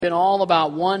been all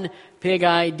about one big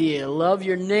idea: love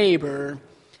your neighbor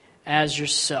as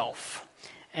yourself.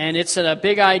 And it's a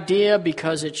big idea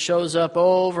because it shows up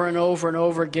over and over and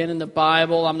over again in the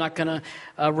Bible. I'm not going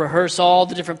to rehearse all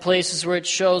the different places where it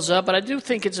shows up, but I do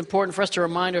think it's important for us to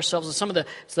remind ourselves of some of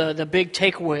the big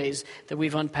takeaways that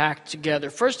we've unpacked together.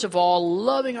 First of all,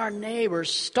 loving our neighbor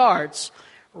starts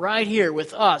right here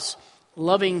with us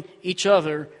loving each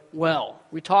other well.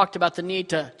 We talked about the need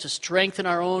to strengthen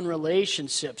our own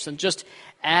relationships and just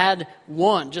add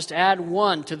one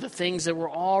to the things that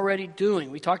we're already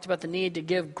doing. We talked about the need to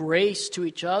give grace to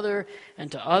each other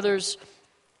and to others.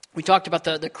 We talked about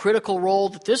the critical role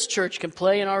that this church can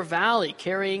play in our valley,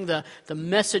 carrying the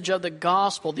message of the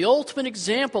gospel, the ultimate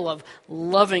example of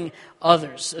loving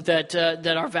others that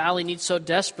our valley needs so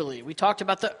desperately. We talked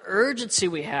about the urgency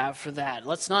we have for that.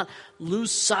 Let's not lose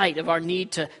sight of our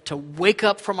need to wake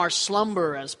up from our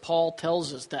slumber, as Paul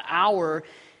tells us. The hour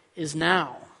is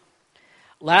now.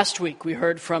 Last week, we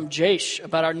heard from Jash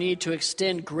about our need to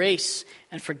extend grace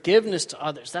and forgiveness to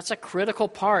others. That's a critical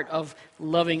part of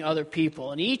loving other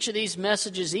people. And each of these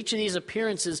messages, each of these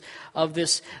appearances of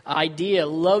this idea,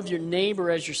 love your neighbor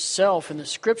as yourself in the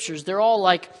Scriptures, they're all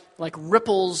like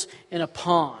ripples in a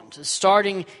pond,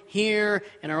 starting here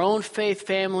in our own faith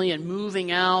family and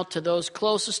moving out to those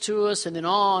closest to us, and then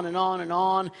on and on and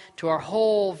on to our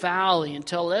whole valley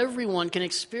until everyone can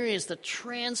experience the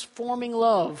transforming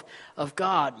love of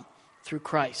God through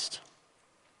Christ.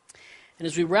 And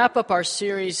as we wrap up our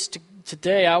series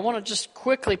today, I want to just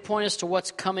quickly point us to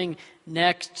what's coming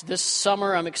next. This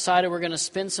summer, I'm excited. We're going to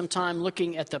spend some time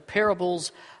looking at the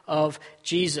parables of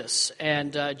Jesus.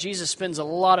 And Jesus spends a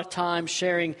lot of time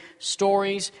sharing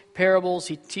stories, parables.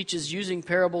 He teaches using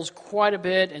parables quite a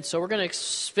bit. And so we're going to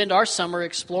spend our summer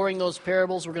exploring those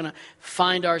parables. We're going to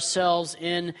find ourselves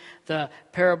in the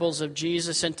parables of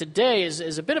Jesus. And today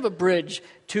is a bit of a bridge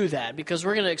to that, because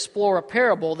we're going to explore a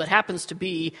parable that happens to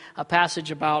be a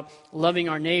passage about loving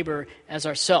our neighbor as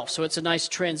ourselves. So it's a nice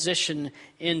transition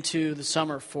into the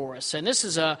summer for us. And this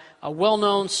is a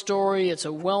well-known story. It's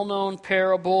a well-known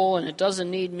parable, and it doesn't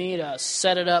need me to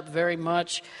set it up very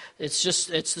much. It's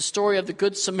the story of the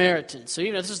Good Samaritan. So,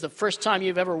 this is the first time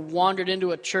you've ever wandered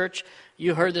into a church.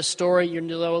 You heard this story. You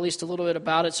know at least a little bit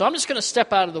about it. So I'm just going to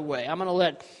step out of the way. I'm going to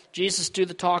let Jesus do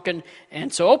the talking.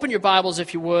 And so open your Bibles,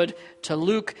 if you would, to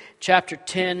Luke chapter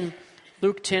 10.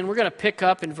 Luke 10, we're going to pick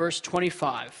up in verse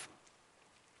 25.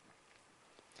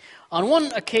 On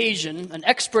one occasion, an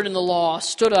expert in the law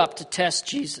stood up to test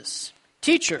Jesus.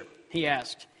 "Teacher," he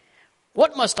asked,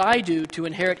 "what must I do to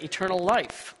inherit eternal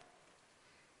life?"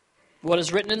 "What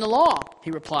is written in the law?" he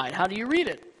replied. "How do you read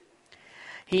it?"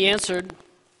 He answered,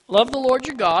 "Love the Lord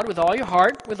your God with all your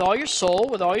heart, with all your soul,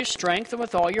 with all your strength, and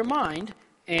with all your mind,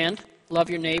 and love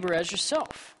your neighbor as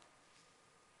yourself."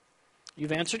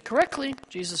 "You've answered correctly,"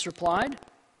 Jesus replied.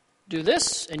 "Do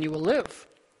this, and you will live."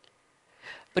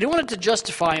 But he wanted to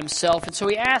justify himself, and so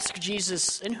he asked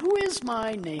Jesus, "And who is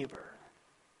my neighbor?"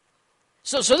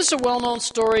 So this is a well-known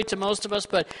story to most of us,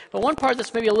 but one part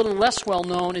that's maybe a little less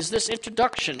well-known is this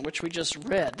introduction, which we just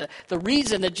read, the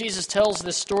reason that Jesus tells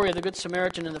this story of the Good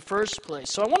Samaritan in the first place.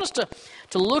 So I want us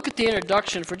to look at the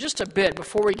introduction for just a bit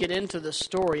before we get into the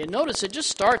story. And notice it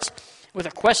just starts with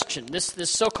a question. This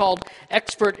so-called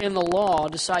expert in the law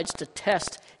decides to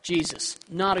test Jesus.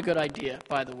 Not a good idea,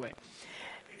 by the way.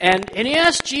 And he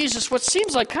asks Jesus what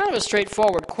seems like kind of a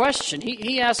straightforward question.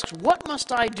 He asks, "What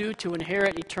must I do to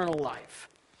inherit eternal life?"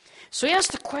 So he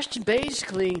asks the question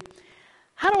basically,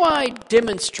 how do I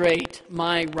demonstrate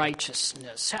my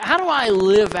righteousness? How do I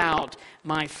live out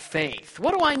my faith?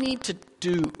 What do I need to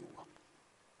do?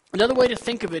 Another way to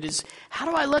think of it is, how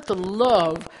do I let the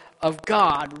love of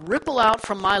God ripple out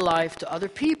from my life to other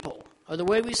people? Or the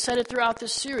way we said it throughout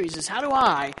this series is, how do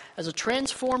I, as a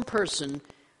transformed person,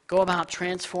 go about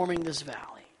transforming this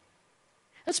valley?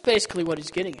 That's basically what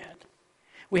he's getting at.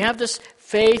 We have this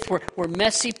faith, we're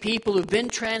messy people who've been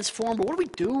transformed, but what do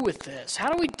we do with this?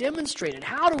 How do we demonstrate it?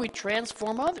 How do we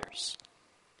transform others?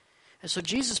 And so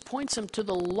Jesus points them to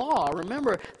the law.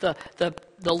 Remember, the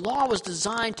law was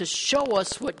designed to show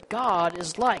us what God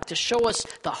is like, to show us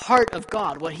the heart of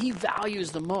God, what he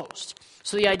values the most.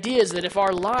 So the idea is that if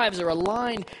our lives are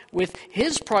aligned with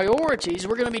his priorities,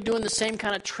 we're going to be doing the same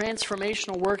kind of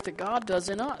transformational work that God does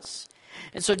in us.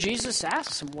 And so Jesus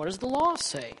asks him, what does the law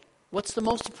say? What's the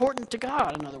most important to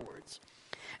God, in other words?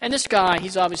 And this guy,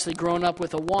 he's obviously grown up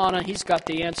with Awana. He's got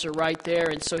the answer right there.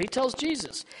 And so he tells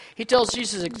Jesus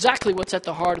exactly what's at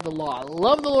the heart of the law.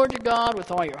 Love the Lord your God with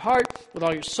all your heart, with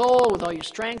all your soul, with all your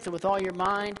strength, and with all your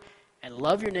mind, and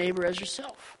love your neighbor as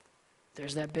yourself.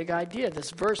 There's that big idea,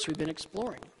 this verse we've been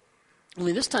exploring.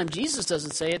 Only this time Jesus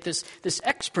doesn't say it. This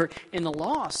expert in the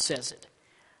law says it.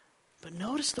 But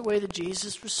notice the way that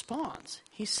Jesus responds.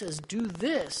 He says, do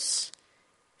this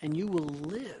and you will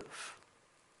live.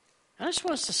 I just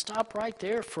want us to stop right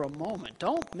there for a moment.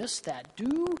 Don't miss that.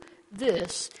 Do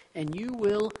this and you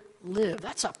will live.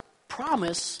 That's a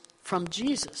promise from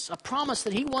Jesus. A promise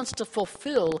that he wants to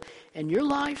fulfill in your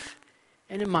life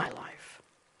and in my life.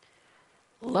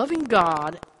 Loving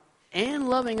God and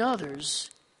loving others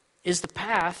is the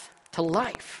path to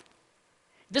life.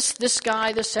 This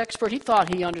guy, this expert, he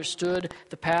thought he understood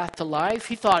the path to life.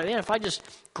 He thought, man, if I just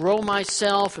grow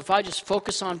myself, if I just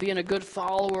focus on being a good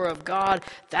follower of God,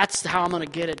 that's how I'm going to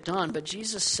get it done. But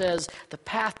Jesus says the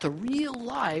path to real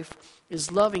life is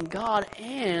loving God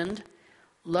and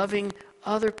loving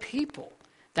other people.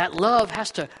 That love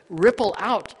has to ripple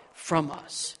out from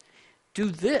us. Do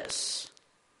this,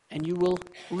 and you will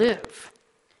live.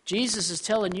 Jesus is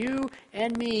telling you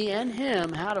and me and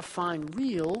him how to find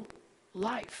real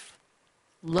life.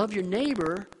 Love your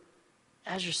neighbor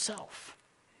as yourself.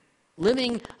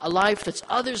 Living a life that's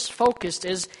others-focused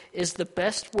is the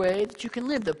best way that you can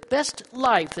live. The best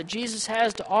life that Jesus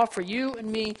has to offer you and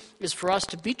me is for us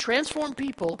to be transformed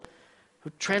people who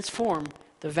transform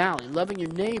the valley. Loving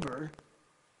your neighbor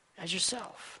as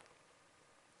yourself.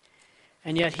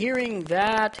 And yet hearing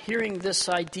this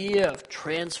idea of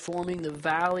transforming the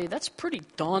valley, that's pretty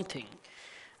daunting.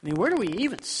 I mean, where do we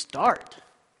even start?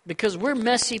 Because we're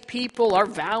messy people. Our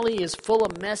valley is full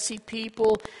of messy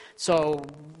people. So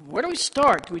where do we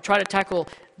start? Do we try to tackle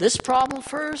this problem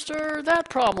first or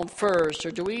that problem first? Or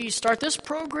do we start this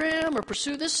program or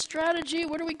pursue this strategy?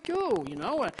 Where do we go?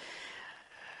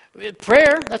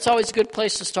 Prayer, that's always a good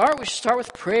place to start. We should start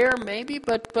with prayer maybe,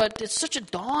 but it's such a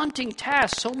daunting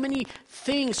task. So many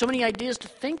things, so many ideas to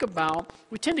think about.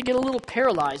 We tend to get a little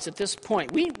paralyzed at this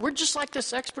point. We're just like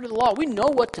this expert of the law. We know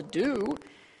what to do.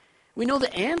 We know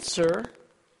the answer,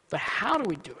 but how do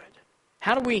we do it?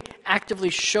 How do we actively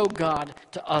show God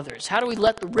to others? How do we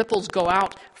let the ripples go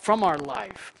out from our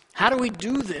life? How do we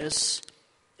do this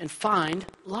and find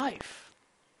life?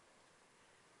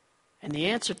 And the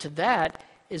answer to that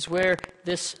is where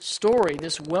this story,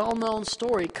 this well-known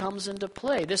story, comes into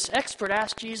play. This expert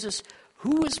asked Jesus,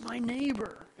 who is my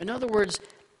neighbor? In other words,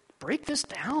 break this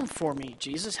down for me,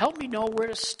 Jesus. Help me know where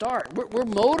to start. We're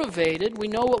motivated. We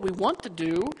know what we want to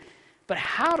do. But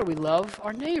how do we love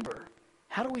our neighbor?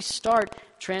 How do we start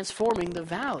transforming the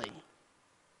valley?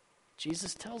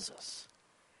 Jesus tells us.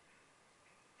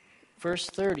 Verse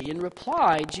 30, in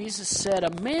reply, Jesus said,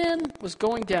 a man was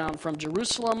going down from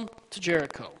Jerusalem to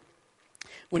Jericho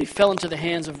when he fell into the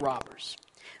hands of robbers.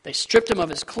 They stripped him of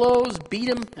his clothes, beat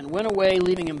him, and went away,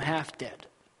 leaving him half dead.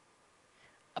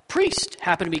 A priest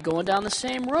happened to be going down the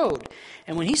same road,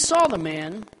 and when he saw the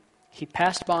man, he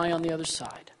passed by on the other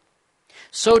side.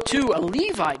 So too, a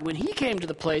Levite, when he came to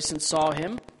the place and saw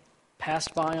him,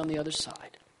 passed by on the other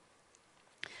side.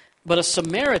 But a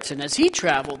Samaritan, as he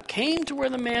traveled, came to where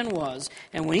the man was,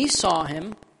 and when he saw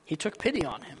him, he took pity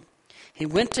on him. He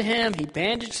went to him, he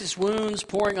bandaged his wounds,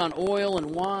 pouring on oil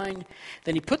and wine.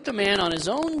 Then he put the man on his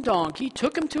own donkey,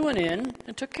 took him to an inn,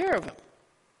 and took care of him.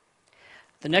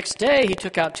 The next day he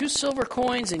took out 2 silver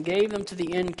coins and gave them to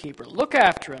the innkeeper. Look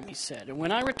after him, he said, and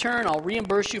when I return, I'll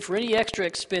reimburse you for any extra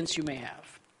expense you may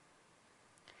have.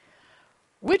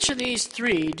 Which of these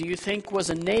 3 do you think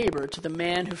was a neighbor to the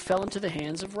man who fell into the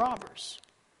hands of robbers?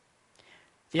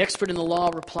 The expert in the law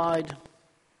replied,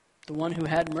 the one who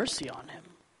had mercy on him.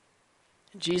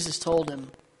 And Jesus told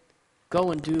him, go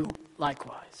and do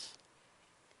likewise.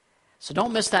 So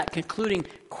don't miss that concluding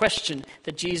question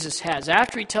that Jesus has.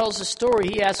 After he tells the story,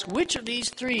 he asks, which of these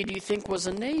 3 do you think was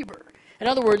a neighbor? In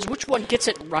other words, which one gets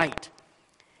it right?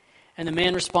 And the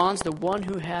man responds, the one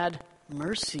who had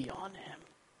mercy on him.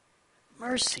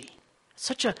 Mercy.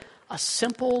 Such a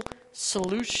simple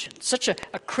solution. Such a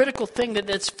critical thing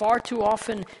that's far too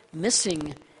often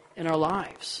missing in our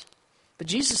lives. But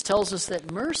Jesus tells us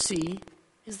that mercy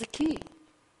is the key.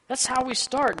 That's how we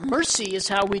start. Mercy is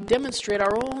how we demonstrate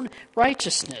our own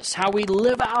righteousness, how we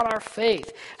live out our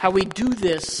faith, how we do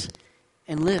this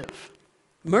and live.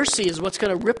 Mercy is what's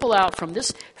going to ripple out from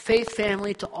this faith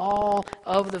family to all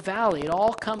of the valley. It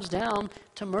all comes down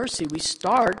to mercy. We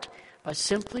start by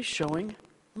simply showing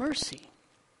mercy.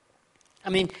 I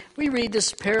mean, we read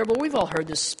this parable. We've all heard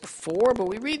this before, but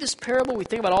we read this parable. We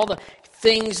think about all the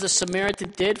things the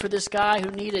Samaritan did for this guy who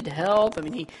needed help. I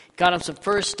mean, he got him some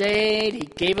first aid. He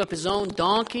gave up his own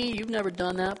donkey. You've never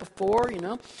done that before, you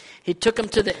know. He took him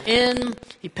to the inn.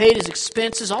 He paid his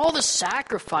expenses. All the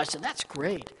sacrifice, and that's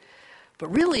great.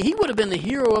 But really, he would have been the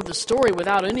hero of the story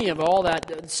without any of all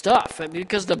that stuff,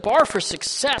 because the bar for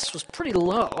success was pretty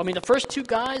low. I mean, the first two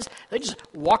guys, they just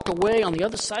walked away on the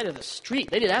other side of the street.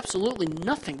 They did absolutely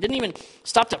nothing. Didn't even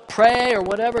stop to pray or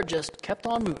whatever, just kept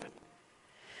on moving.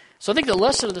 So I think the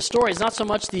lesson of the story is not so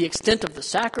much the extent of the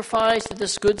sacrifice that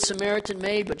this Good Samaritan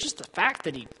made, but just the fact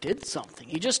that he did something.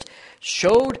 He just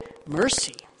showed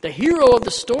mercy. The hero of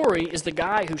the story is the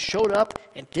guy who showed up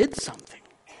and did something.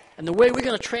 And the way we're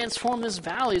going to transform this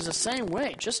valley is the same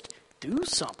way. Just do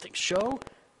something. Show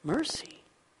mercy.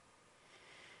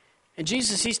 And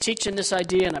Jesus, he's teaching this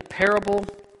idea in a parable.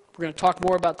 We're going to talk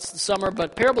more about the summer,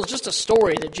 but parable is just a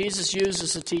story that Jesus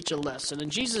uses to teach a lesson. And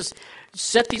Jesus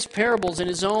set these parables in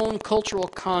his own cultural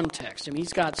context. I mean,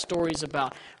 he's got stories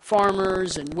about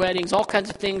farmers and weddings, all kinds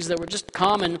of things that were just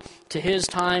common to his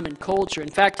time and culture. In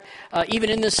fact, even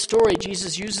in this story,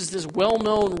 Jesus uses this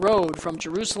well-known road from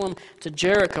Jerusalem to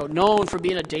Jericho, known for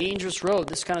being a dangerous road.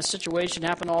 This kind of situation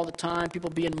happened all the time,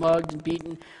 people being mugged and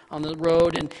beaten on the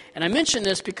road. And I mention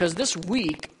this because this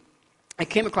week, I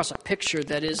came across a picture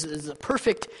that is a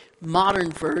perfect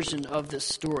modern version of this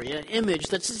story, an image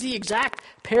that's the exact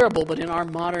parable, but in our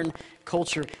modern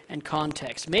culture and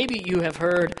context. Maybe you have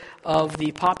heard of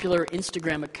the popular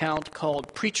Instagram account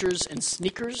called Preachers and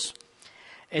Sneakers.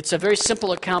 It's a very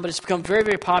simple account, but it's become very,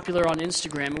 very popular on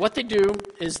Instagram. And what they do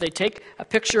is they take a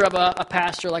picture of a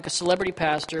pastor, like a celebrity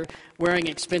pastor, wearing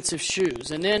expensive shoes.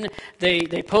 And then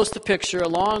they post the picture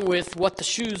along with what the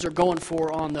shoes are going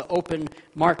for on the open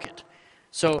market.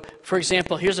 So, for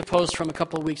example, here's a post from a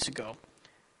couple of weeks ago.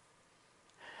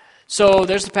 So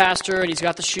there's the pastor, and he's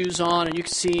got the shoes on, and you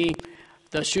can see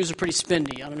the shoes are pretty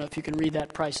spendy. I don't know if you can read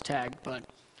that price tag, but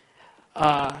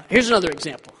here's another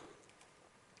example.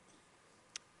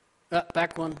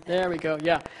 Back one. There we go.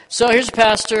 Yeah. So here's a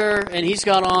pastor, and he's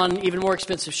got on even more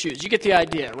expensive shoes. You get the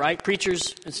idea, right?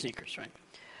 Preachers and sneakers, right?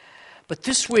 But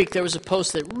this week, there was a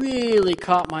post that really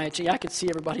caught my attention. I could see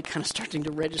everybody kind of starting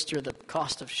to register the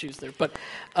cost of shoes there. But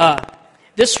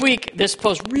this week, this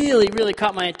post really, really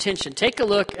caught my attention. Take a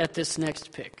look at this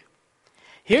next pic.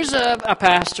 Here's a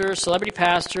pastor, celebrity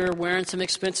pastor, wearing some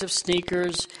expensive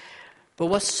sneakers. But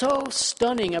what's so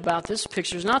stunning about this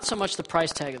picture is not so much the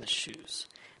price tag of the shoes,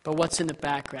 but what's in the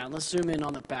background. Let's zoom in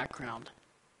on the background.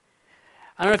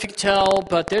 I don't know if you can tell,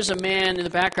 but there's a man in the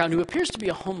background who appears to be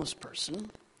a homeless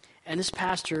person. And this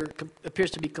pastor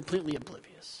appears to be completely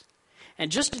oblivious.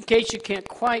 And just in case you can't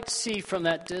quite see from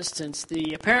that distance,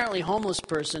 the apparently homeless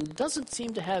person doesn't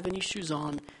seem to have any shoes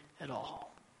on at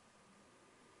all.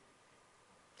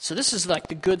 So this is like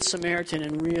the Good Samaritan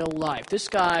in real life. This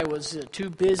guy was too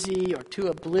busy or too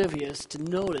oblivious to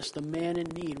notice the man in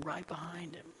need right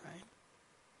behind him, right?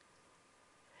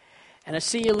 And I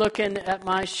see you looking at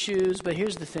my shoes, but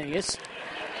here's the thing.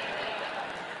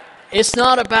 It's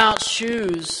not about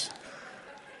shoes.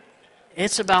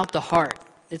 It's about the heart.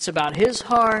 It's about his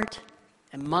heart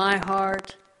and my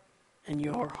heart and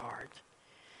your heart.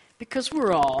 Because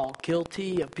we're all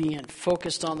guilty of being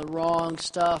focused on the wrong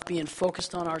stuff, being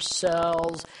focused on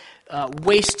ourselves,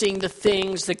 wasting the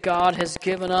things that God has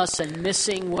given us and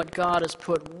missing what God has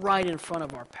put right in front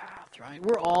of our path, right?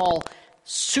 We're all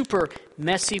super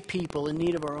messy people in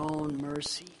need of our own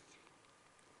mercy.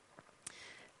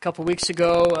 A couple weeks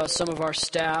ago, some of our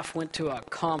staff went to a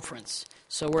conference.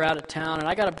 So we're out of town, and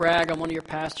I got to brag on one of your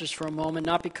pastors for a moment,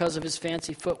 not because of his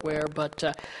fancy footwear, but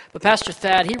Pastor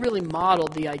Thad, he really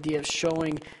modeled the idea of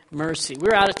showing mercy. We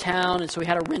were out of town, and so we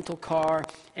had a rental car,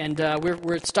 and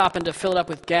we're stopping to fill it up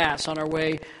with gas on our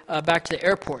way back to the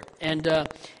airport. And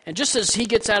just as he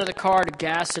gets out of the car to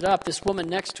gas it up, this woman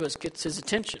next to us gets his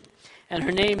attention. And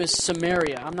her name is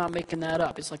Samaria. I'm not making that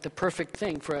up. It's like the perfect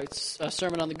thing for a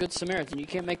sermon on the Good Samaritan. You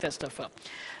can't make that stuff up.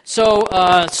 So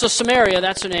Samaria,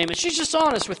 that's her name. And she's just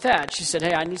honest with Thad. She said,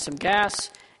 hey, I need some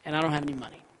gas, and I don't have any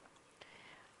money.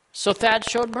 So Thad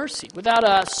showed mercy. Without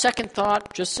a second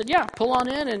thought, just said, yeah, pull on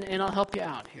in, and I'll help you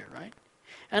out here, right?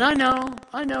 And I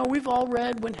know, we've all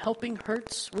read When Helping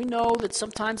Hurts. We know that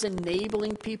sometimes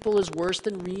enabling people is worse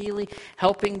than really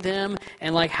helping them.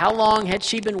 And like, how long had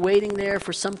she been waiting there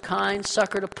for some kind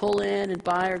sucker to pull in and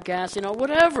buy her gas?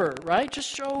 Whatever, right? Just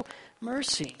show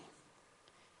mercy.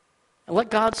 And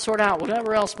let God sort out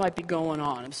whatever else might be going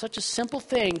on. It's such a simple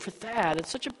thing for Thad.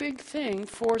 It's such a big thing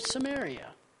for Samaria.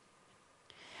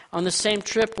 On the same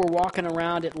trip, we're walking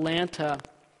around Atlanta,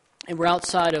 and we're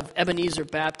outside of Ebenezer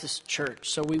Baptist Church.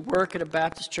 So we work at a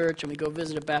Baptist church, and we go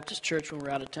visit a Baptist church when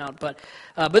we're out of town. But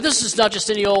this is not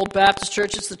just any old Baptist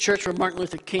church. It's the church where Martin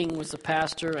Luther King was the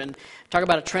pastor. And talk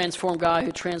about a transformed guy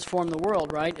who transformed the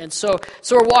world, right? And so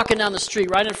we're walking down the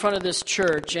street right in front of this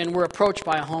church, and we're approached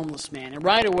by a homeless man. And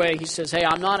right away he says, hey,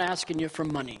 I'm not asking you for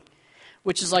money.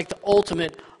 which is like the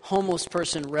ultimate homeless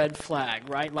person red flag,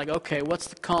 right? Like, okay, what's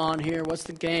the con here? What's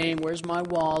the game? Where's my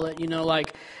wallet?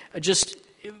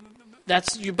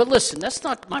 That's you. But listen, that's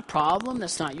not my problem.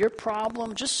 That's not your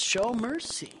problem. Just show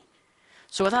mercy.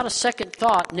 So without a second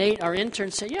thought, Nate, our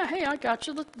intern, said, yeah, hey, I got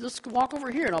you. Let's walk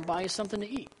over here and I'll buy you something to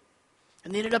eat.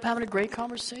 And they ended up having a great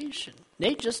conversation.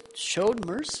 Nate just showed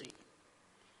mercy.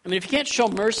 I mean, if you can't show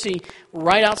mercy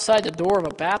right outside the door of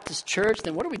a Baptist church,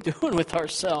 then what are we doing with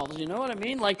ourselves? You know what I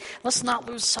mean? Like, let's not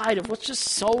lose sight of what's just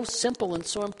so simple and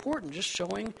so important, just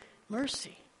showing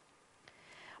mercy.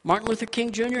 Martin Luther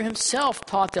King Jr. himself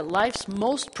taught that life's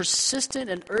most persistent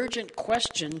and urgent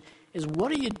question is,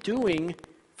 what are you doing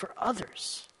for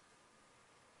others?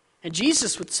 And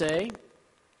Jesus would say,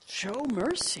 show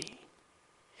mercy.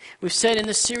 We've said in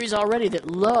this series already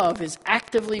that love is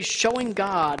actively showing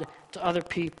God to other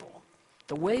people.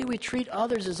 The way we treat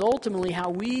others is ultimately how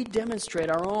we demonstrate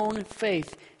our own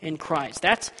faith in Christ.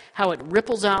 That's how it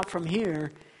ripples out from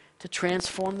here to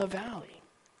transform the valley.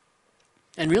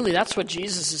 And really, that's what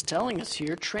Jesus is telling us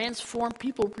here. Transform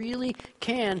people really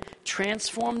can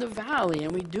transform the valley,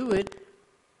 and we do it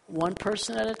one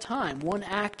person at a time, one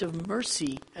act of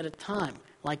mercy at a time,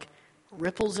 like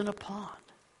ripples in a pond.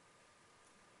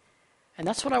 And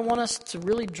that's what I want us to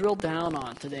really drill down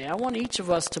on today. I want each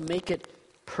of us to make it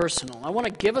personal. I want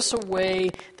to give us a way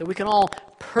that we can all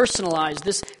personalize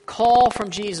this call from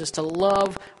Jesus to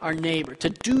love our neighbor, to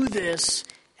do this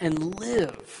and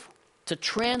live, to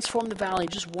transform the valley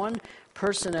just one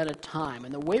person at a time.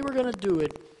 And the way we're going to do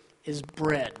it is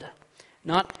bread.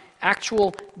 Not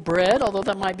actual bread, although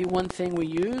that might be one thing we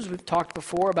use. We've talked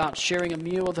before about sharing a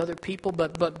meal with other people,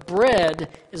 but bread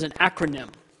is an acronym.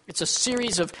 It's a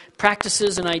series of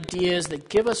practices and ideas that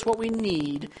give us what we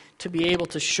need to be able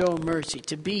to show mercy,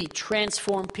 to be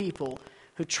transformed people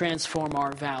who transform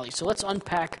our valley. So let's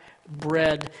unpack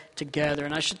bread together.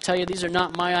 And I should tell you, these are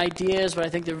not my ideas, but I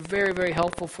think they're very, very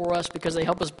helpful for us because they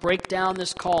help us break down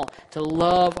this call to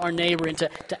love our neighbor into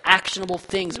actionable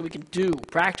things that we can do,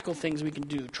 practical things we can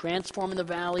do, transforming the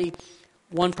valley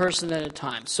one person at a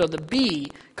time. So the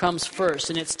B comes first,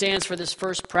 and it stands for this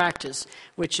first practice,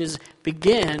 which is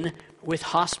begin with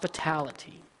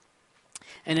hospitality.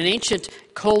 And in ancient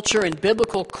culture and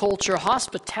biblical culture,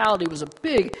 hospitality was a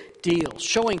big deal.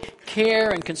 Showing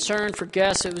care and concern for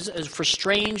guests, for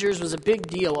strangers, was a big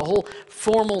deal. A whole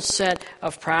formal set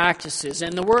of practices.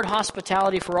 And the word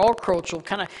hospitality for all culture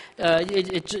kind of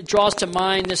it draws to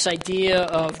mind this idea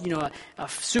of a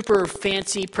super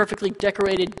fancy, perfectly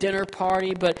decorated dinner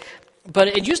party. But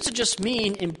it used to just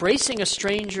mean embracing a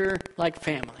stranger like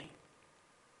family.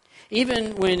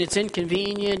 Even when it's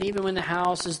inconvenient, even when the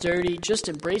house is dirty, just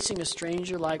embracing a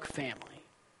stranger like family.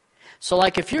 So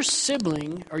like if your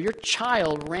sibling or your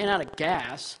child ran out of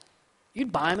gas,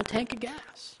 you'd buy them a tank of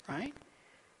gas, right?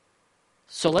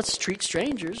 So let's treat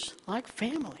strangers like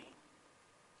family.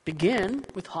 Begin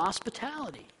with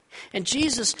hospitality. And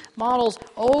Jesus models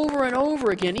over and over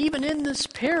again, even in this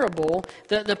parable,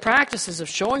 the practices of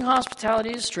showing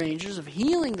hospitality to strangers, of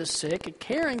healing the sick, and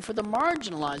caring for the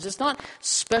marginalized. It's not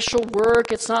special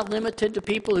work. It's not limited to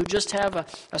people who just have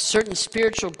a certain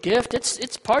spiritual gift.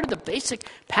 It's part of the basic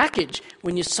package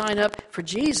when you sign up for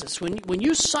Jesus. When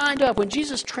you signed up, when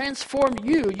Jesus transformed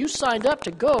you, you signed up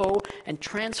to go and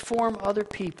transform other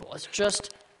people. It's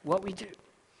just what we do.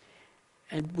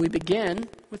 And we begin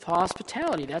with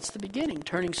hospitality. That's the beginning,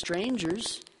 turning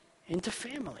strangers into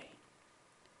family.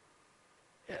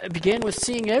 Begin with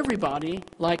seeing everybody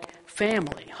like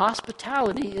family.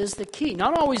 Hospitality is the key.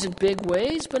 Not always in big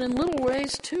ways, but in little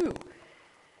ways too.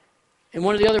 In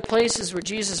one of the other places where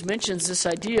Jesus mentions this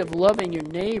idea of loving your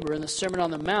neighbor in the Sermon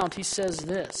on the Mount, he says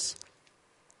this: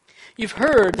 "You've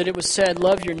heard that it was said,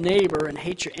 'Love your neighbor and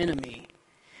hate your enemy.'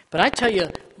 But I tell you,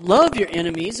 love your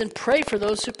enemies and pray for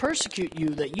those who persecute you,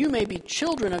 that you may be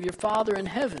children of your Father in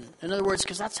heaven." In other words,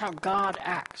 because that's how God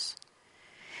acts.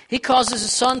 "He causes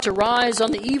his sun to rise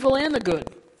on the evil and the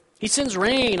good. He sends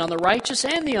rain on the righteous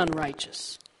and the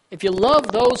unrighteous. If you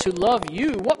love those who love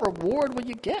you, what reward will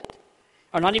you get?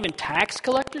 Are not even tax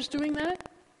collectors doing that?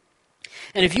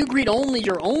 And if you greet only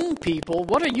your own people,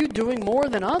 what are you doing more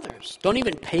than others? Don't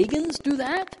even pagans do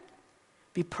that?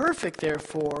 Be perfect,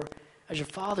 therefore, as your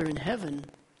Father in heaven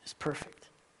is perfect."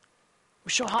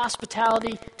 We show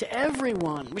hospitality to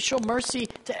everyone. We show mercy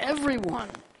to everyone.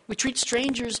 We treat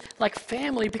strangers like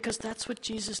family because that's what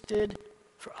Jesus did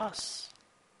for us.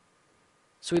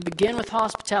 So we begin with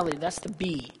hospitality. That's the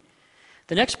B.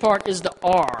 The next part is the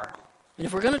R. And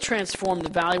if we're going to transform the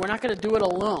valley, we're not going to do it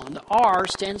alone. The R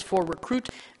stands for recruit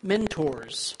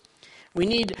mentors. We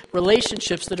need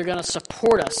relationships that are going to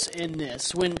support us in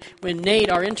this. When Nate,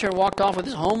 our intern, walked off with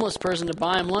this homeless person to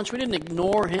buy him lunch, we didn't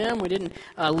ignore him. We didn't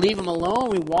leave him alone.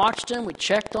 We watched him. We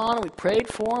checked on him. We prayed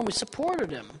for him. We supported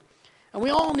him. And we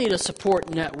all need a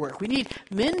support network. We need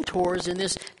mentors in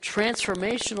this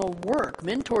transformational work.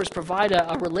 Mentors provide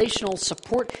a relational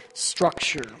support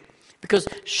structure. Because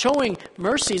showing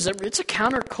mercy, it's a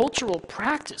countercultural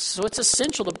practice. So it's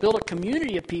essential to build a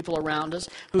community of people around us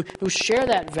who share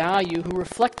that value, who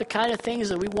reflect the kind of things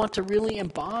that we want to really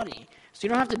embody. So you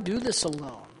don't have to do this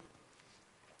alone.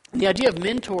 And the idea of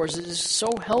mentors is so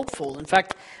helpful. In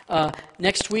fact,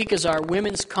 next week is our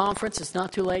women's conference. It's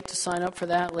not too late to sign up for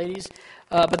that, ladies.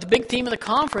 But the big theme of the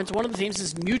conference, one of the themes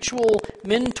is mutual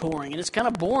mentoring. And it's kind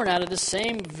of born out of the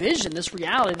same vision, this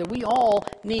reality that we all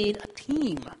need a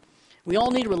team. We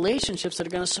all need relationships that are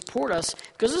going to support us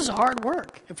because this is hard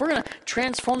work. If we're going to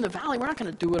transform the valley, we're not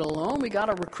going to do it alone. We got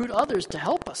to recruit others to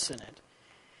help us in it.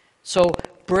 So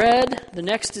bread, the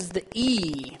next is the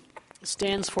E. It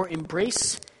stands for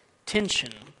embrace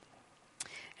tension.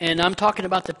 And I'm talking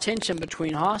about the tension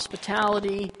between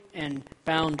hospitality and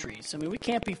boundaries. I mean, we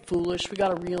can't be foolish. We got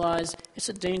to realize it's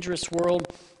a dangerous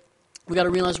world. We got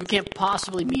to realize we can't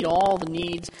possibly meet all the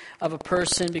needs of a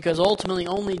person because ultimately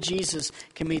only Jesus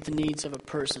can meet the needs of a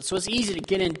person. So it's easy to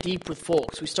get in deep with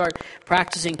folks. We start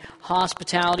practicing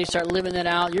hospitality, start living that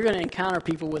out. You're going to encounter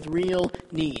people with real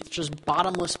needs, just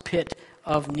bottomless pit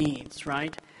of needs,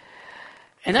 right?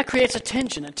 And that creates a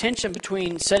tension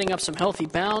between setting up some healthy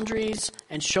boundaries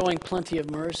and showing plenty of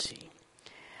mercy.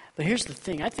 But here's the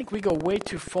thing. I think we go way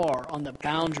too far on the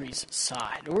boundaries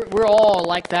side. We're all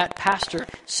like that pastor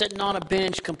sitting on a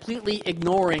bench completely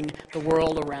ignoring the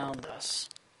world around us.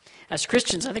 As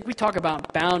Christians, I think we talk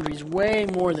about boundaries way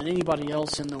more than anybody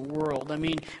else in the world. I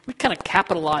mean, we kind of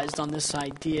capitalized on this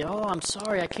idea. Oh, I'm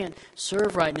sorry, I can't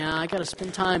serve right now. I got to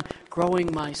spend time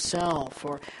growing myself.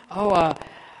 Or,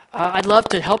 I'd love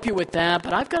to help you with that,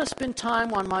 but I've got to spend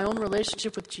time on my own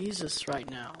relationship with Jesus right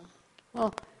now.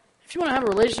 Well, if you want to have a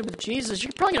relationship with Jesus,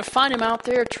 you're probably going to find him out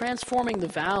there transforming the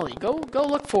valley. Go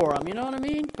look for him, you know what I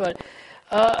mean? But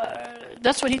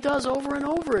that's what he does over and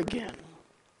over again.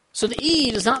 So the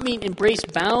E does not mean embrace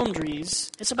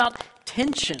boundaries. It's about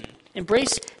tension.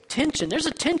 Embrace tension. There's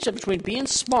a tension between being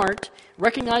smart,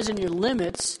 recognizing your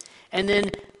limits, and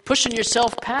then pushing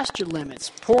yourself past your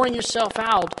limits, pouring yourself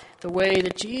out the way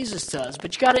that Jesus does.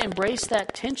 But you got to embrace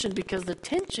that tension because the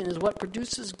tension is what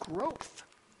produces growth.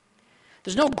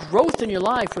 There's no growth in your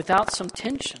life without some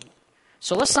tension.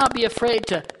 So let's not be afraid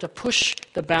to push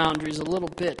the boundaries a little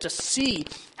bit, to see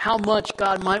how much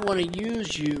God might want to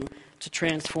use you to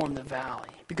transform the valley.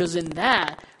 Because in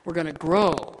that, we're going to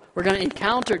grow. We're going to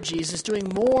encounter Jesus doing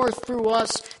more through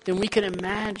us than we can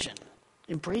imagine.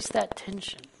 Embrace that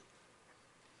tension.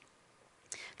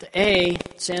 The A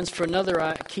stands for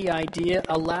another key idea,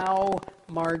 allow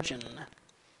margin.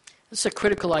 This is a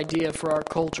critical idea for our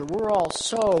culture. We're all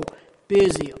so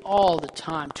busy all the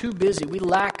time, too busy. We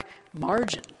lack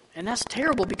margin. And that's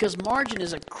terrible because margin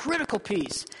is a critical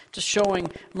piece to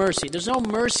showing mercy. There's no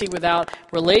mercy without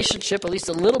relationship, at least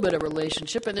a little bit of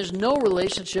relationship, and there's no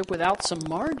relationship without some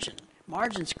margin.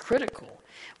 Margin's critical.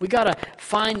 We got to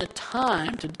find the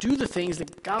time to do the things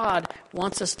that God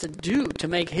wants us to do to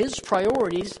make his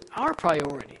priorities our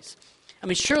priorities. I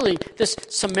mean, surely this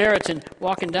Samaritan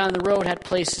walking down the road had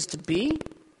places to be,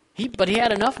 but he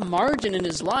had enough margin in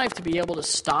his life to be able to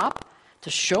stop, to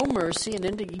show mercy, and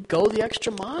then to go the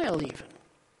extra mile even.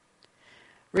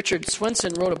 Richard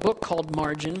Swenson wrote a book called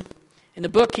Margin. In the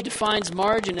book, he defines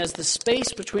margin as the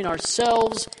space between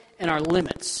ourselves and our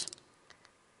limits.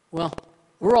 Well,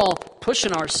 we're all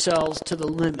pushing ourselves to the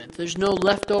limit. There's no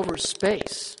leftover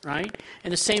space, right? In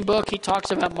the same book, he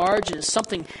talks about margin as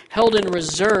something held in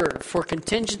reserve for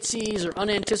contingencies or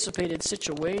unanticipated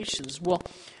situations. Well,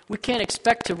 we can't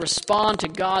expect to respond to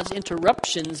God's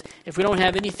interruptions if we don't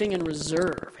have anything in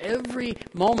reserve. Every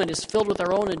moment is filled with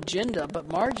our own agenda,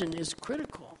 but margin is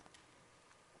critical.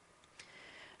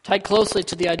 Tied closely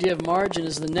to the idea of margin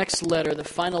is the next letter, the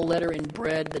final letter in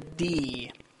bread, the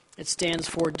D. It stands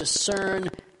for discern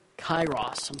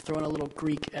kairos. I'm throwing a little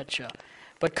Greek at you.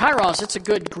 But kairos, it's a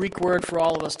good Greek word for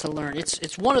all of us to learn.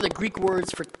 It's one of the Greek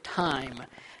words for time.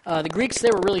 The Greeks, they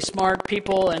were really smart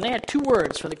people, and they had two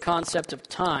words for the concept of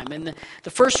time. And the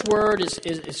first word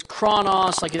is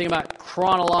chronos, like you think about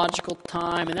chronological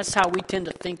time, and that's how we tend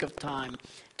to think of time.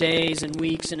 Days and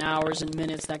weeks and hours and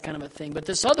minutes, that kind of a thing. But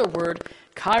this other word,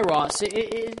 kairos,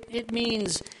 it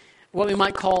means what we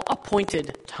might call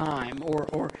appointed time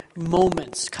or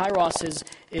moments. Kairos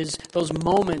is those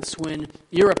moments when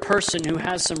you're a person who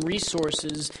has some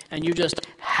resources and you just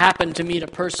happen to meet a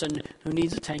person who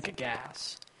needs a tank of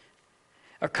gas.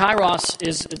 Or Kairos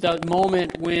is the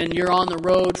moment when you're on the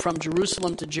road from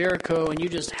Jerusalem to Jericho and you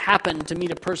just happen to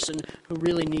meet a person who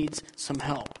really needs some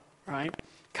help, right?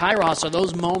 Kairos are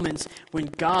those moments when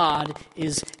God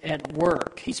is at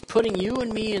work. He's putting you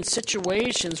and me in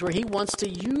situations where He wants to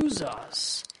use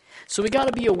us. So we got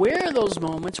to be aware of those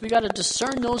moments. We got to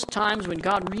discern those times when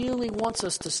God really wants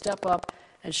us to step up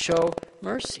and show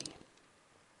mercy.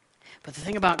 But the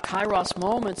thing about Kairos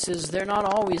moments is they're not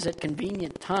always at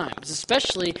convenient times,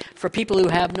 especially for people who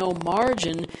have no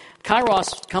margin.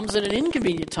 Kairos comes at an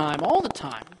inconvenient time all the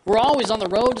time. We're always on the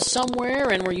road to somewhere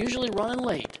and we're usually running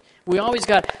late. We always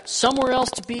got somewhere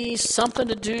else to be, something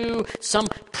to do, some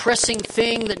pressing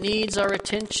thing that needs our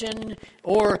attention,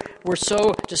 or we're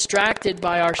so distracted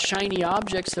by our shiny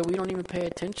objects that we don't even pay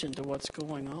attention to what's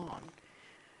going on.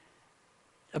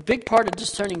 A big part of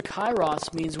discerning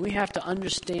Kairos means we have to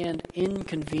understand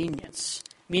inconvenience,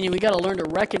 meaning we got to learn to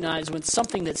recognize when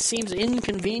something that seems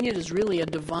inconvenient is really a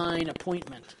divine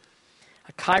appointment,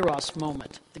 a Kairos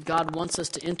moment that God wants us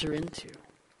to enter into.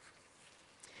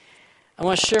 I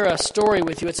want to share a story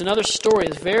with you. It's another story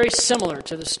that's very similar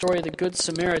to the story of the Good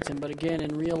Samaritan, but again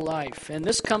in real life. And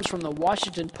this comes from the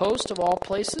Washington Post, of all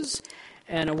places.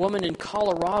 And a woman in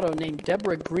Colorado named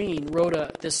Deborah Green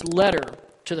wrote this letter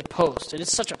to the Post. And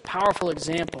it's such a powerful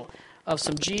example of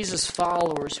some Jesus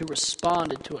followers who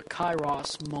responded to a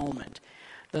Kairos moment.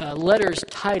 The letter's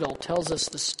title tells us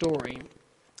the story.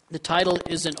 The title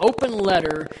is An Open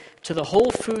Letter to the Whole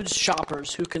Foods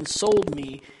Shoppers Who Consoled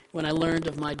Me When I Learned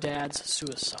of My Dad's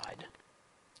Suicide.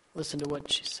 Listen to what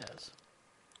she says.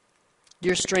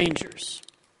 Dear strangers,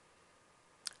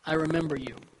 I remember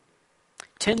you.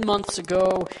 10 months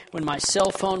ago, when my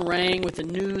cell phone rang with the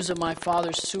news of my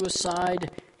father's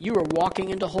suicide, you were walking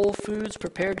into Whole Foods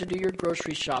prepared to do your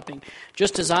grocery shopping,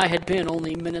 just as I had been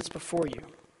only minutes before you.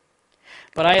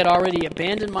 But I had already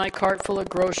abandoned my cart full of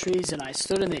groceries, and I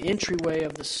stood in the entryway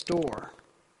of the store.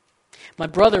 My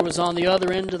brother was on the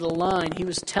other end of the line. He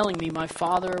was telling me my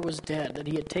father was dead, that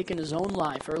he had taken his own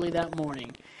life early that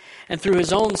morning. And through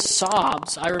his own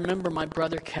sobs, I remember my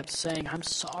brother kept saying, "I'm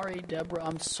sorry, Deborah,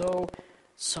 I'm so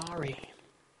sorry."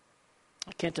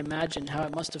 I can't imagine how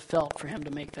it must have felt for him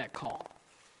to make that call.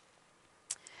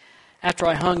 After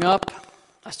I hung up,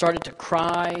 I started to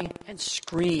cry and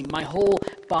scream. My whole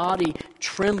body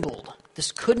trembled.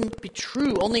 This couldn't be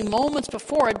true. Only moments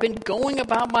before, I'd been going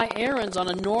about my errands on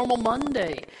a normal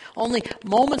Monday. Only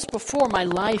moments before, my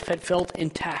life had felt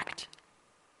intact.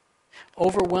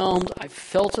 Overwhelmed, I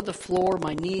fell to the floor,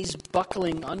 my knees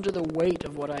buckling under the weight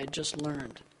of what I had just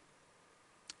learned.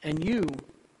 And you,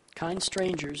 kind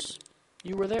strangers,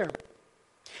 you were there.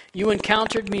 You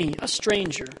encountered me, a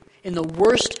stranger, in the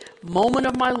worst moment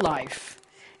of my life,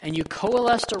 and you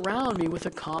coalesced around me with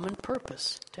a common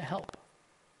purpose, to help.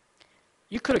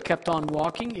 You could have kept on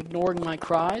walking, ignoring my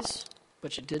cries,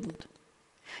 but you didn't.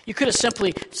 You could have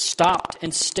simply stopped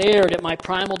and stared at my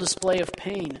primal display of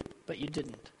pain, but you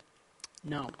didn't.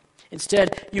 No.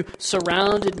 Instead, you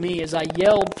surrounded me as I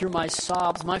yelled through my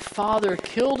sobs, "My father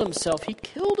killed himself. He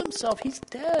killed himself. He's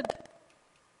dead."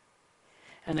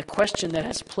 And the question that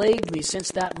has plagued me since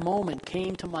that moment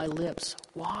came to my lips.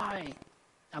 Why?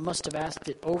 I must have asked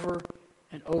it over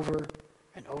and over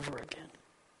and over again.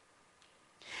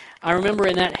 I remember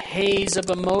in that haze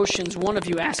of emotions, one of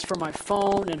you asked for my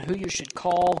phone and who you should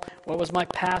call. What was my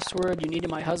password? You needed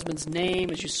my husband's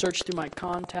name as you searched through my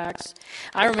contacts.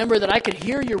 I remember that I could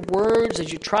hear your words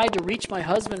as you tried to reach my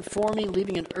husband for me,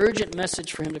 leaving an urgent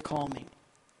message for him to call me.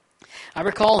 I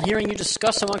recall hearing you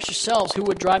discuss amongst yourselves who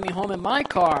would drive me home in my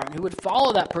car and who would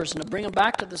follow that person to bring him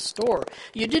back to the store.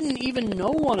 You didn't even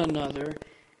know one another,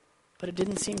 but it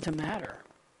didn't seem to matter.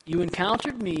 You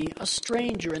encountered me, a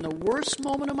stranger, in the worst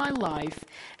moment of my life,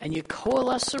 and you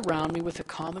coalesced around me with a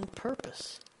common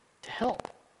purpose, to help,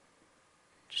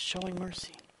 just showing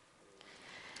mercy.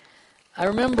 I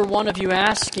remember one of you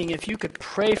asking if you could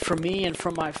pray for me and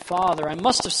for my father. I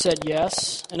must have said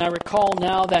yes, and I recall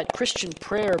now that Christian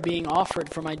prayer being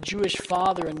offered for my Jewish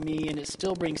father and me, and it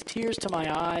still brings tears to my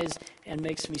eyes and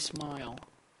makes me smile.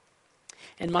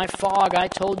 In my fog, I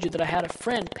told you that I had a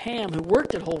friend, Pam, who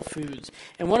worked at Whole Foods,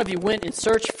 and one of you went and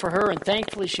searched for her, and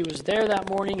thankfully she was there that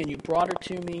morning, and you brought her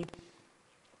to me.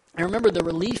 I remember the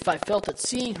relief I felt at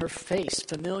seeing her face,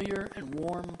 familiar and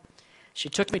warm. She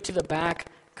took me to the back,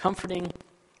 comforting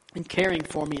and caring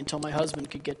for me until my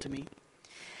husband could get to me.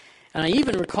 And I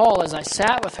even recall, as I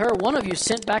sat with her, one of you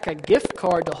sent back a gift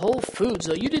card to Whole Foods.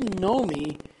 Though you didn't know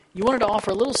me, You wanted to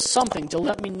offer a little something to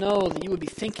let me know that you would be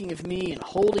thinking of me and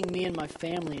holding me and my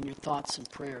family in your thoughts and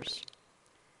prayers.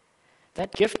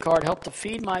 That gift card helped to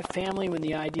feed my family when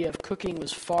the idea of cooking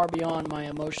was far beyond my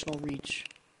emotional reach.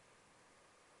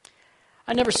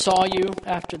 I never saw you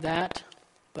after that,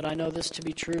 but I know this to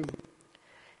be true.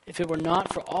 If it were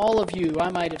not for all of you,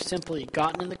 I might have simply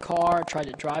gotten in the car and tried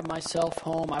to drive myself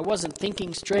home. I wasn't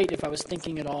thinking straight if I was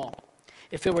thinking at all.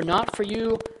 If it were not for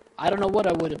you, I don't know what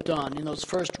I would have done in those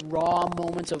first raw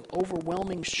moments of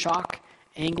overwhelming shock,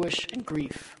 anguish, and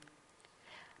grief.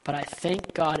 But I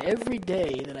thank God every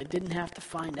day that I didn't have to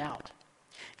find out.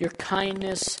 Your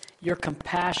kindness, your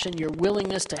compassion, your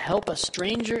willingness to help a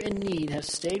stranger in need has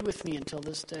stayed with me until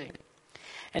this day.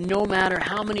 And no matter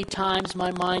how many times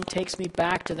my mind takes me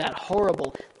back to that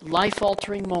horrible,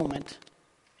 life-altering moment,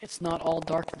 it's not all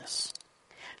darkness.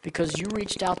 Because you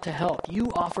reached out to help.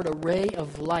 You offered a ray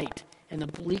of light in the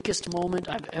bleakest moment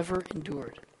I've ever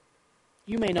endured.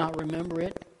 You may not remember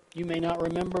it. You may not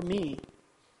remember me.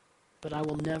 But I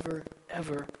will never,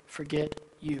 ever forget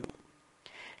you.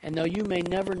 And though you may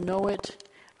never know it,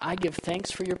 I give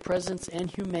thanks for your presence and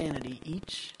humanity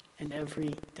each and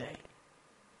every day.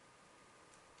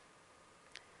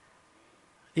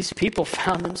 These people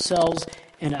found themselves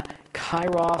in a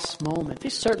kairos moment. They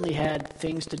certainly had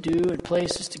things to do and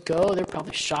places to go. They were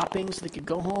probably shopping so they could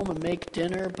go home and make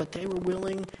dinner, but they were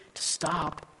willing to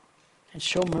stop and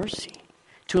show mercy,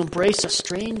 to embrace a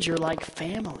stranger like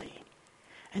family.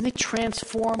 And they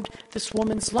transformed this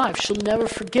woman's life. She'll never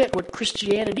forget what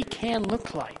Christianity can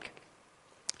look like.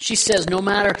 She says, no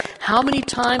matter how many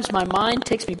times my mind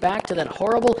takes me back to that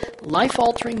horrible,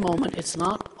 life-altering moment, it's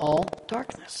not all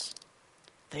darkness.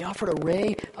 They offered a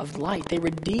ray of light. They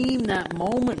redeemed that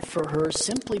moment for her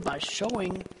simply by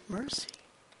showing mercy,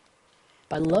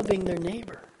 by loving their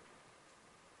neighbor.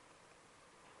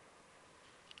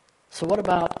 So what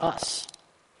about us?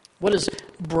 What does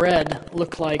bread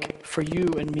look like for you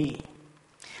and me?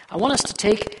 I want us to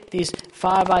take these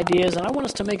 5 ideas and I want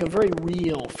us to make them very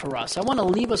real for us. I want to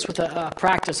leave us with a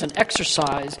practice, an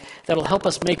exercise that will help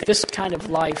us make this kind of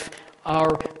life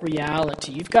our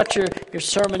reality. You've got your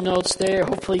sermon notes there.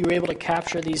 Hopefully you're able to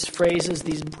capture these phrases,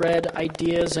 these bread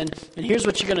ideas, and here's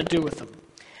what you're going to do with them.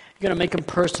 You're going to make them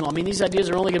personal. I mean, these ideas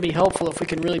are only going to be helpful if we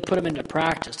can really put them into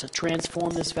practice to transform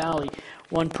this valley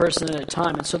one person at a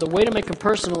time. And so the way to make them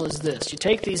personal is this. You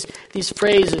take these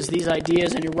phrases, these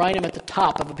ideas, and you write them at the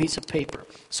top of a piece of paper.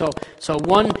 So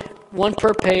one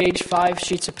per page, 5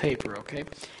 sheets of paper, okay?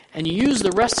 And you use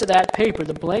the rest of that paper,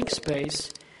 the blank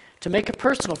space, to make it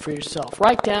personal for yourself.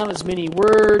 Write down as many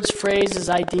words,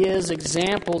 phrases, ideas,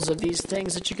 examples of these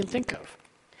things that you can think of.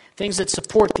 Things that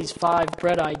support these 5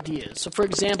 bread ideas. So for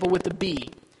example, with the B,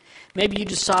 maybe you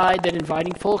decide that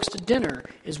inviting folks to dinner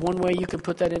is one way you can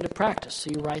put that into practice.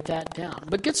 So you write that down.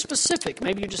 But get specific.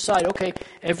 Maybe you decide, okay,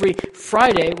 every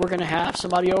Friday we're going to have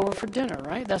somebody over for dinner,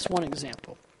 right? That's one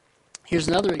example. Here's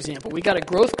another example. We got a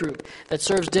growth group that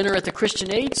serves dinner at the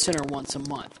Christian Aid Center once a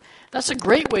month. That's a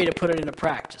great way to put it into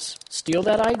practice. Steal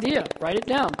that idea. Write it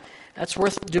down. That's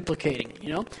worth duplicating,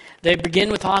 you know. They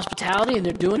begin with hospitality and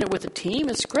they're doing it with a team.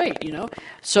 It's great, you know.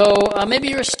 So maybe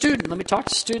you're a student. Let me talk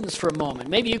to students for a moment.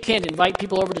 Maybe you can't invite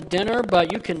people over to dinner,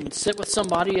 but you can sit with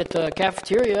somebody at the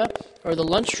cafeteria or the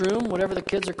lunchroom, whatever the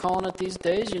kids are calling it these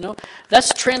days, you know.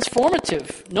 That's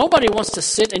transformative. Nobody wants to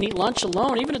sit and eat lunch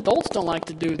alone. Even adults don't like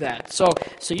to do that. So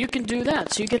you can do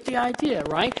that. So you get the idea,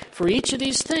 right? For each of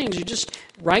these things, you just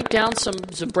write down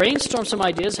brainstorm some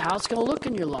ideas how it's going to look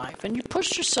in your life. And you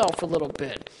push yourself a little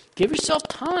bit. Give yourself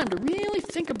time to really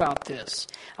think about this.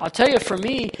 I'll tell you, for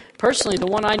me, personally, the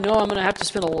one I know I'm going to have to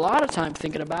spend a lot of time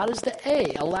thinking about is the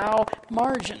A, allow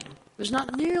margin. There's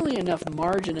not nearly enough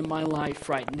margin in my life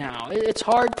right now. It's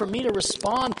hard for me to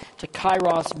respond to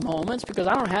kairos moments because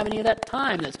I don't have any of that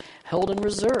time that's held in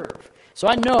reserve. So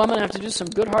I know I'm going to have to do some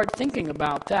good hard thinking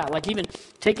about that. Like even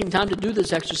taking time to do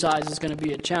this exercise is going to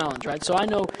be a challenge, right? So I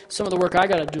know some of the work I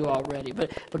got to do already.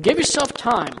 But give yourself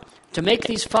time to make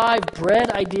these 5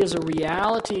 bread ideas a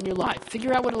reality in your life.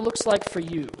 Figure out what it looks like for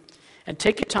you. And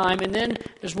take your time. And then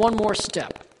there's one more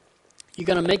step. You're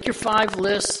going to make your 5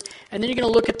 lists, and then you're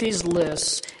going to look at these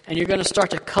lists, and you're going to start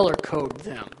to color code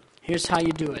them. Here's how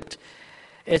you do it.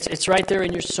 It's right there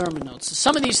in your sermon notes.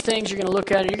 Some of these things you're going to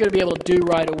look at and you're going to be able to do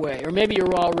right away, or maybe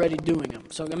you're already doing them.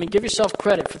 So, give yourself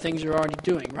credit for things you're already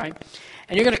doing, right?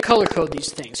 And you're going to color code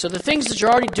these things. So the things that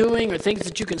you're already doing or things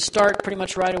that you can start pretty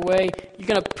much right away, you're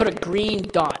going to put a green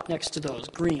dot next to those,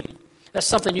 green. That's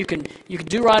something you can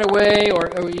do right away or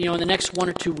in the next 1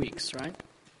 or 2 weeks, right?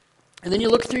 And then you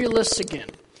look through your lists again,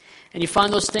 and you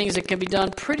find those things that can be done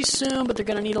pretty soon, but they're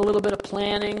going to need a little bit of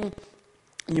planning,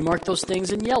 and you mark those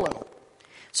things in yellow.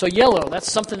 So yellow,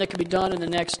 that's something that can be done in the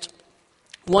next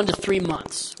 1 to 3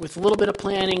 months with a little bit of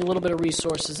planning, a little bit of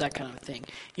resources, that kind of thing.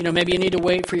 Maybe you need to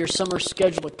wait for your summer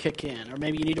schedule to kick in, or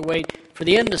maybe you need to wait for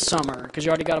the end of summer because you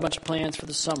already got a bunch of plans for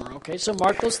the summer. Okay, so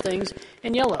mark those things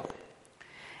in yellow.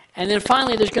 And then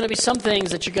finally, there's going to be some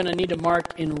things that you're going to need to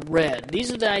mark in red.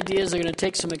 These are the ideas that are going to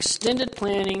take some extended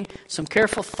planning, some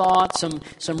careful thought, some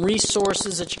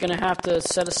resources that you're going to have to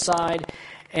set aside.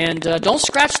 And don't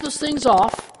scratch those things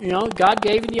off. God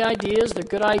gave you the ideas. They're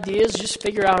good ideas. Just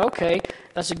figure out, okay,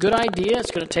 that's a good idea.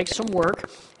 It's going to take some work.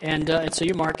 And so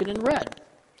you mark it in red.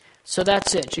 So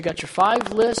that's it. You got your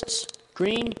 5 lists,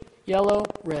 green, yellow,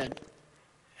 red.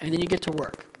 And then you get to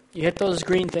work. You hit those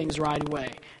green things right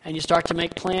away. And you start to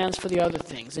make plans for the other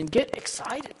things. And get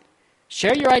excited.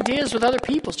 Share your ideas with other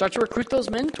people. Start to recruit those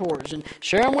mentors. And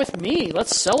share them with me.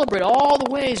 Let's celebrate all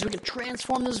the ways we can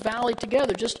transform this valley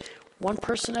together. Just one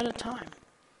person at a time.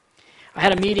 I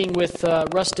had a meeting with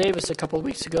Russ Davis a couple of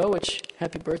weeks ago, which,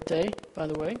 happy birthday, by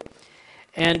the way.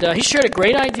 And he shared a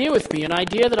great idea with me, an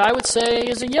idea that I would say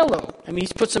is a yellow. I mean,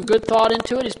 he's put some good thought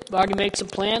into it. He's already made some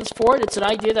plans for it. It's an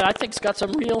idea that I think's got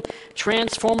some real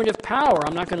transformative power.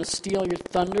 I'm not going to steal your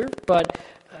thunder, but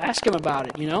ask him about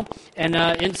it,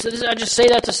 And so I just say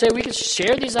that to say we can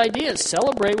share these ideas,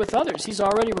 celebrate with others. He's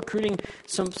already recruiting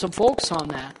some folks on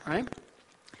that, right?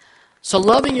 So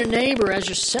loving your neighbor as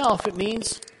yourself, it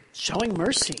means showing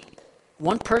mercy,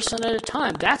 one person at a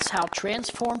time. That's how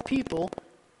transformed people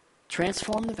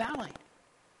transform the valley.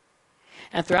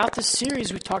 And throughout this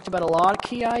series, we talked about a lot of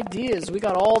key ideas. We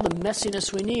got all the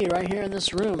messiness we need right here in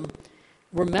this room.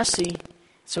 We're messy,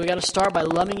 so we got to start by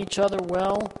loving each other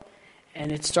well.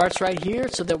 And it starts right here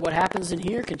so that what happens in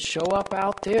here can show up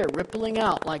out there, rippling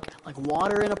out like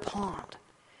water in a pond.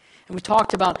 And we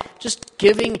talked about just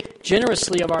giving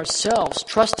generously of ourselves,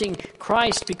 trusting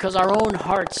Christ because our own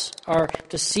hearts are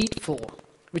deceitful.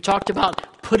 We talked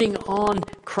about putting on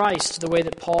Christ the way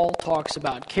that Paul talks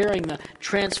about, carrying the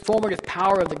transformative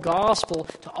power of the gospel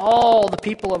to all the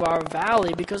people of our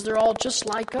valley because they're all just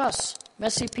like us,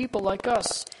 messy people like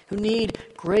us who need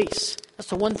grace. That's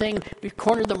the one thing we've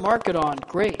cornered the market on,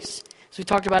 grace. So we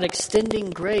talked about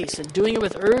extending grace and doing it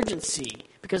with urgency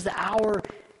because the hour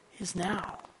is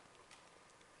now.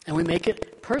 And we make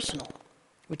it personal.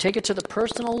 We take it to the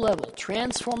personal level,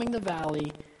 transforming the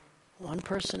valley one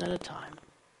person at a time.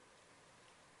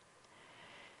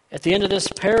 At the end of this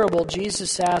parable,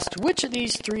 Jesus asked, "Which of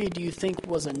these 3 do you think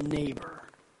was a neighbor?"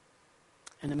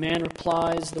 And the man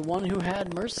replies, "The one who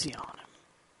had mercy on him."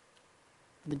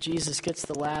 And then Jesus gets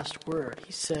the last word.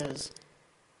 He says,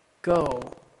 "Go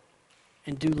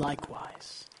and do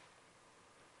likewise."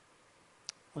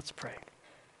 Let's pray.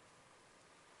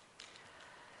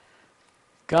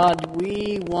 God,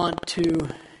 we want to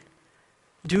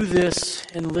do this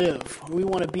and live. We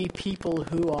want to be people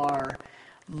who are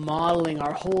modeling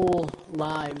our whole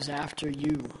lives after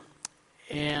you.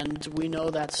 And we know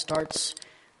that starts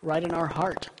right in our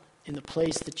heart, in the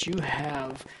place that you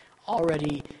have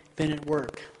already been at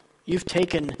work. You've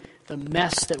taken the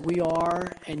mess that we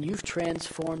are and you've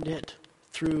transformed it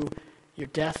through your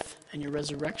death and your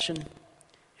resurrection,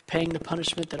 paying the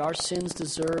punishment that our sins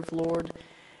deserve, Lord.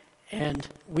 And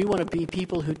we want to be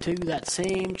people who do that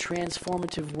same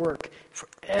transformative work for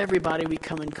everybody we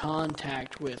come in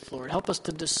contact with, Lord. Help us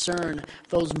to discern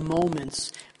those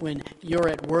moments when you're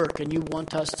at work and you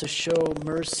want us to show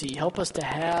mercy. Help us to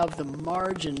have the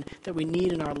margin that we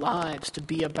need in our lives to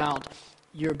be about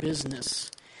your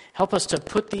business. Help us to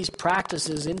put these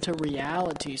practices into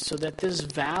reality so that this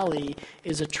valley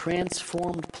is a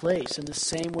transformed place in the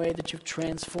same way that you've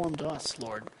transformed us,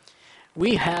 Lord.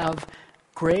 We have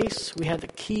grace, we have the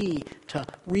key to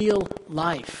real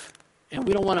life. And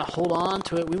we don't want to hold on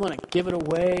to it. We want to give it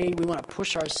away. We want to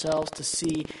push ourselves to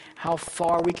see how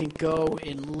far we can go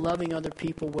in loving other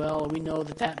people well. And we know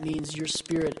that that means your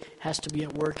Spirit has to be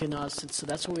at work in us. And so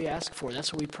that's what we ask for.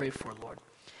 That's what we pray for, Lord.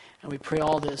 And we pray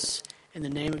all this in the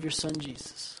name of your Son,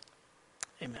 Jesus.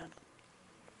 Amen.